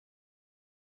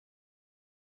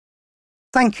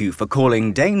Thank you for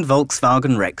calling Dane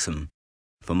Volkswagen Wrexham.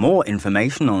 For more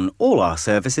information on all our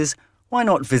services, why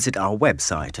not visit our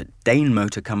website at Dane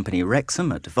Motor Company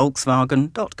Wrexham at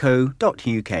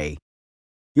Volkswagen.co.uk.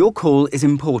 Your call is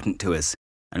important to us,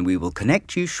 and we will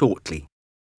connect you shortly.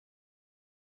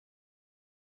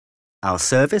 Our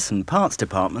service and parts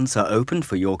departments are open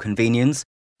for your convenience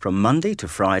from Monday to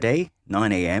Friday,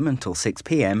 9 a.m. until 6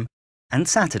 p.m, and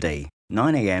Saturday,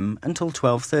 9 a.m. until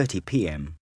 12:30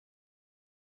 p.m.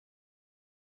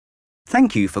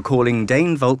 Thank you for calling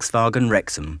Dane Volkswagen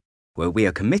Wrexham, where we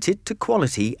are committed to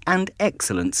quality and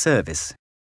excellent service.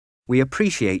 We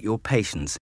appreciate your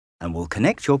patience and will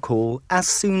connect your call as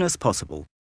soon as possible.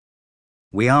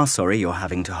 We are sorry you're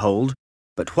having to hold,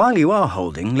 but while you are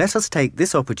holding, let us take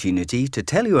this opportunity to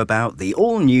tell you about the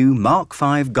all-new Mark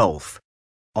V Golf.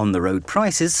 On-the-road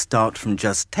prices start from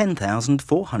just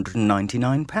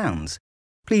 £10,499.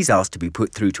 Please ask to be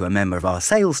put through to a member of our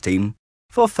sales team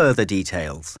for further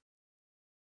details.